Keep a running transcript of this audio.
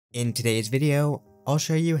In today's video, I'll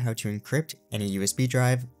show you how to encrypt any USB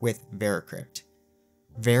drive with VeraCrypt.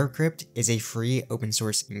 VeraCrypt is a free open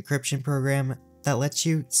source encryption program that lets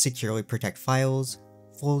you securely protect files,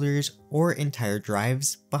 folders, or entire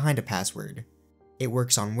drives behind a password. It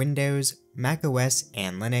works on Windows, Mac OS,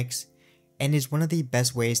 and Linux, and is one of the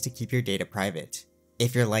best ways to keep your data private.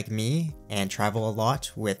 If you're like me and travel a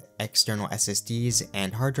lot with external SSDs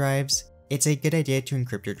and hard drives, it's a good idea to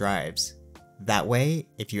encrypt your drives. That way,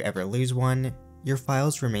 if you ever lose one, your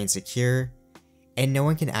files remain secure, and no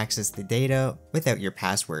one can access the data without your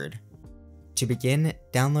password. To begin,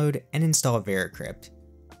 download and install VeraCrypt.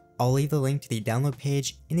 I'll leave the link to the download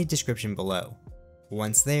page in the description below.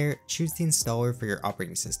 Once there, choose the installer for your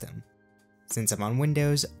operating system. Since I'm on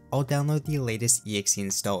Windows, I'll download the latest exe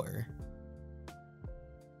installer.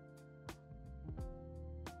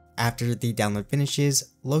 After the download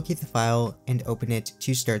finishes, locate the file and open it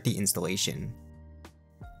to start the installation.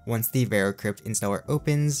 Once the VeraCrypt installer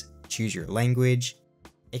opens, choose your language,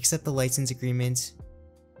 accept the license agreement,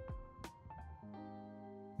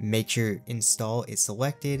 make sure install is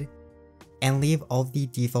selected, and leave all the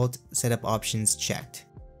default setup options checked.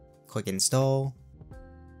 Click install.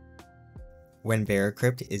 When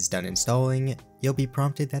VeraCrypt is done installing, you'll be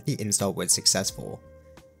prompted that the install was successful.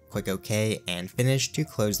 Click OK and Finish to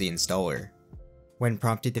close the installer. When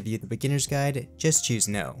prompted to view the beginner's guide, just choose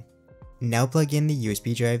No. Now plug in the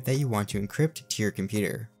USB drive that you want to encrypt to your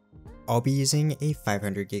computer. I'll be using a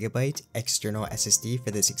 500GB external SSD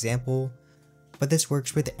for this example, but this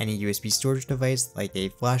works with any USB storage device like a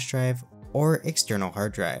flash drive or external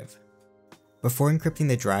hard drive. Before encrypting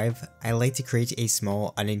the drive, I like to create a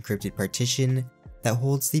small unencrypted partition that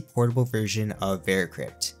holds the portable version of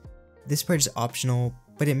VeraCrypt. This part is optional,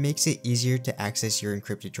 but it makes it easier to access your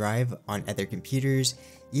encrypted drive on other computers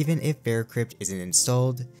even if VeraCrypt isn't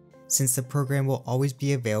installed, since the program will always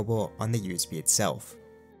be available on the USB itself.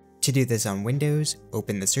 To do this on Windows,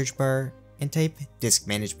 open the search bar and type Disk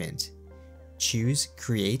Management. Choose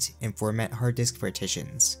Create and Format Hard Disk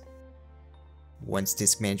Partitions. Once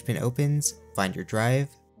Disk Management opens, find your drive,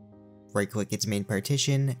 right-click its main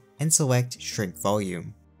partition, and select Shrink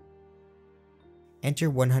Volume.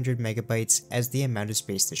 Enter 100 MB as the amount of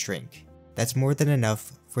space to shrink. That's more than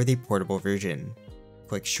enough for the portable version.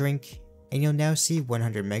 Click Shrink, and you'll now see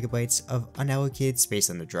 100 MB of unallocated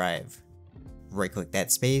space on the drive. Right-click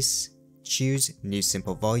that space, choose New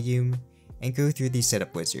Simple Volume, and go through the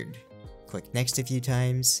setup wizard. Click Next a few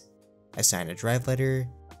times, assign a drive letter,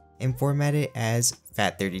 and format it as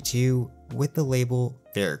FAT32 with the label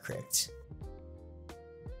VeraCrypt.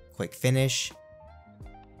 Click Finish,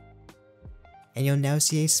 and you'll now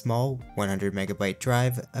see a small 100 MB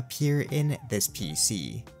drive appear in this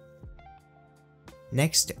PC.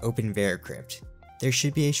 Next, open VeraCrypt. There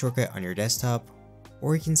should be a shortcut on your desktop,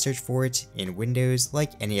 or you can search for it in Windows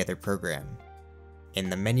like any other program. In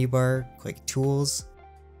the menu bar, click Tools,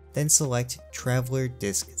 then select Traveler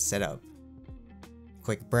Disk Setup.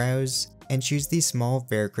 Click Browse, and choose the small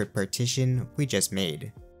VeraCrypt partition we just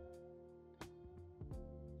made.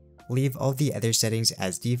 Leave all the other settings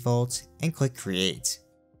as default and click Create.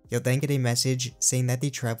 You'll then get a message saying that the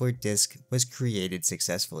Traveler disk was created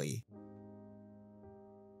successfully.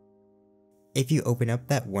 If you open up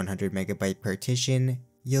that 100 MB partition,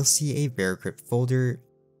 you'll see a VeraCrypt folder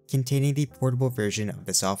containing the portable version of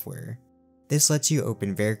the software. This lets you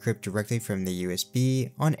open VeraCrypt directly from the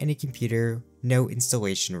USB on any computer, no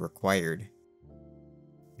installation required.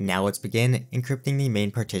 Now let's begin encrypting the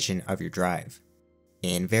main partition of your drive.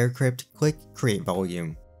 In VeraCrypt, click Create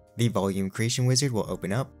Volume. The volume creation wizard will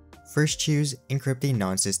open up. First choose Encrypt a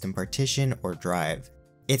non-system partition or drive.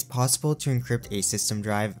 It's possible to encrypt a system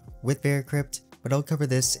drive with VeraCrypt, but I'll cover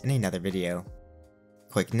this in another video.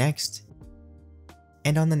 Click Next,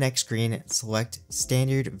 and on the next screen, select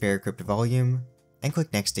Standard VeraCrypt Volume, and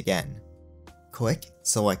click Next again. Click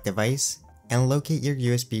Select Device, and locate your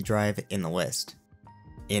USB drive in the list.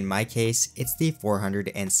 In my case, it's the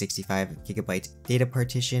 465GB data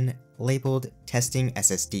partition labeled Testing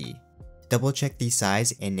SSD. Double check the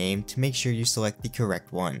size and name to make sure you select the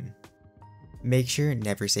correct one. Make sure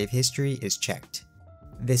Never Save History is checked.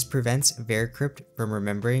 This prevents VeraCrypt from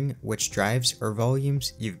remembering which drives or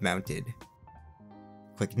volumes you've mounted.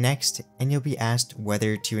 Click Next, and you'll be asked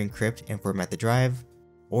whether to encrypt and format the drive,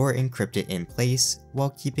 or encrypt it in place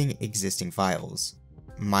while keeping existing files.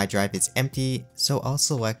 My drive is empty, so I'll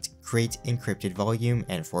select Create Encrypted Volume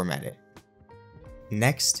and format it.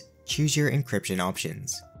 Next, choose your encryption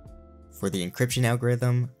options. For the encryption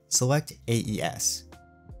algorithm, select AES.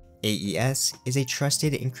 AES is a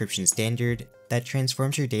trusted encryption standard that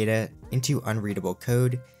transforms your data into unreadable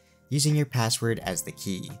code using your password as the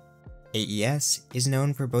key. AES is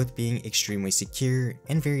known for both being extrememely secure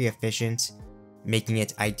and very efficient, making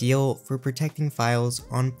it ideal for protecting files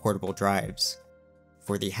on portable drives.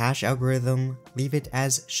 For the hash algorithm, leave it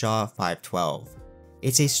as SHA-512.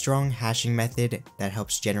 It's a strong hashing method that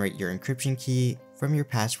helps generate your encryption key from your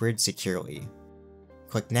password securely.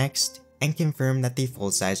 Click Next and confirm that the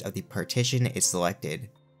full size of the partition is selected.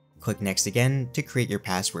 Click Next again to create your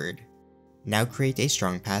password. Now create a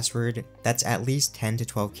strong password that's at least 10 to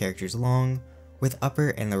 12 characters long with upper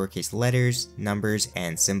and lowercase letters, numbers,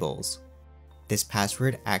 and symbols. This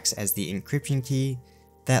password acts as the encryption key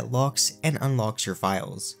that locks and unlocks your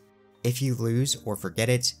files. If you lose or forget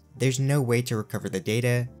it, there's no way to recover the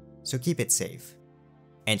data, so keep it safe.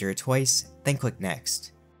 Enter it twice, then click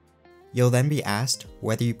Next. You'll then be asked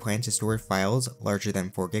whether you plan to store files larger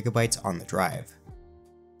than 4 GB on the drive.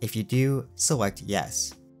 If you do, select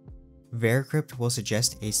Yes. VeraCrypt will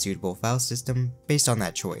suggest a suitable file system based on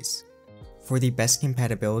that choice. For the best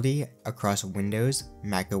compatibility across Windows,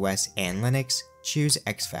 macOS, and Linux, choose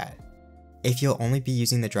exFAT. If you'll only be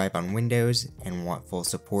using the drive on Windows and want full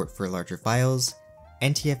support for larger files,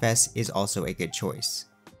 NTFS is also a good choice.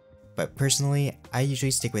 But personally, I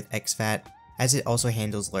usually stick with exFAT as it also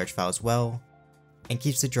handles large files well and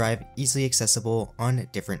keeps the drive easily accessible on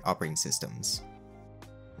different operating systems.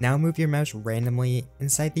 Now move your mouse randomly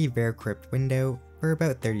inside the VeraCrypt window for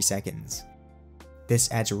about 30 seconds.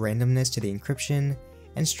 This adds randomness to the encryption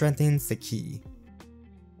and strengthens the key.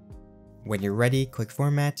 When you're ready, click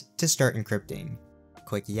Format to start encrypting.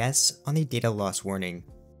 Click Yes on the data loss warning.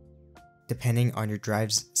 Depending on your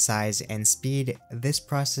drive's size and speed, this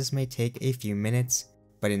process may take a few minutes,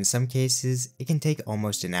 but in some cases, it can take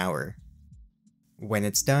almost an hour. When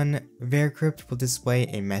it's done, VeraCrypt will display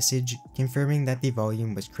a message confirming that the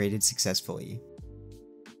volume was created successfully.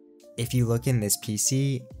 If you look in this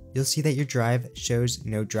PC, you'll see that your drive shows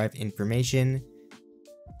no drive information,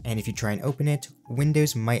 and if you try and open it,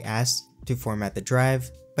 Windows might ask to format the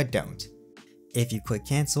drive, but don't. If you click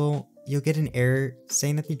Cancel, you'll get an error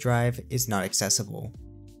saying that the drive is not accessible.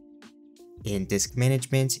 In Disk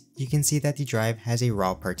Management, you can see that the drive has a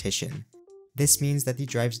raw partition. This means that the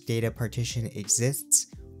drive's data partition exists,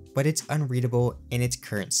 but it's unreadable in its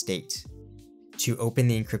current state. To open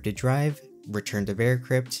the encrypted drive, return to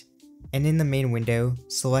VeraCrypt, and in the main window,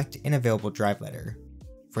 select an available drive letter.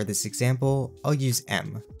 For this example, I'll use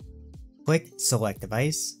M. Click Select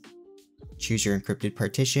Device, choose your encrypted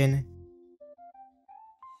partition,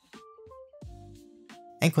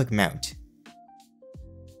 and click Mount.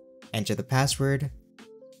 Enter the password,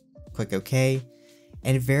 click OK,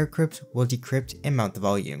 and VeraCrypt will decrypt and mount the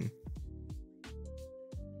volume.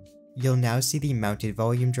 You'll now see the mounted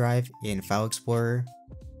volume drive in File Explorer,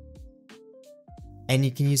 and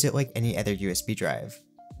you can use it like any other USB drive.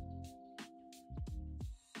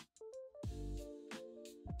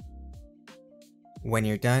 When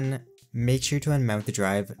you're done, make sure to unmount the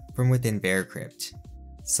drive from within VeraCrypt.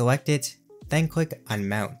 Select it, then click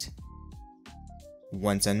Unmount.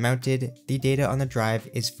 Once unmounted, the data on the drive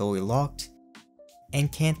is fully locked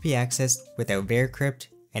and can't be accessed without VeraCrypt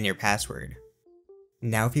and your password.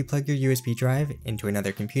 Now if you plug your USB drive into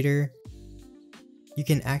another computer, you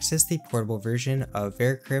can access the portable version of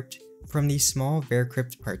VeraCrypt from the small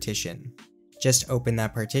VeraCrypt partition. Just open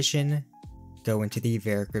that partition, go into the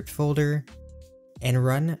VeraCrypt folder, and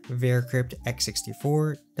run veracrypt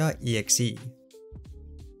x64.exe.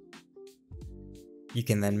 You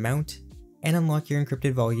can then mount and unlock your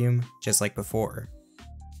encrypted volume just like before.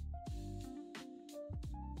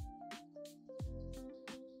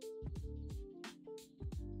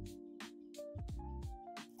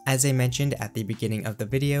 As I mentioned at the beginning of the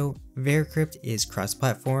video, VeraCrypt is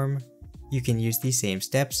cross-platform. You can use these same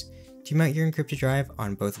steps to mount your encrypted drive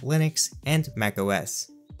on both Linux and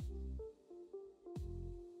macOS.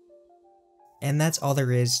 And that's all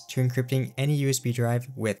there is to encrypting any USB drive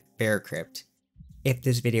with VeraCrypt. If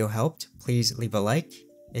this video helped, please leave a like.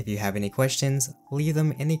 If you have any questions, leave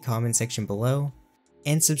them in the comment section below,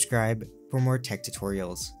 and subscribe for more tech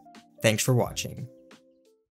tutorials. Thanks for watching.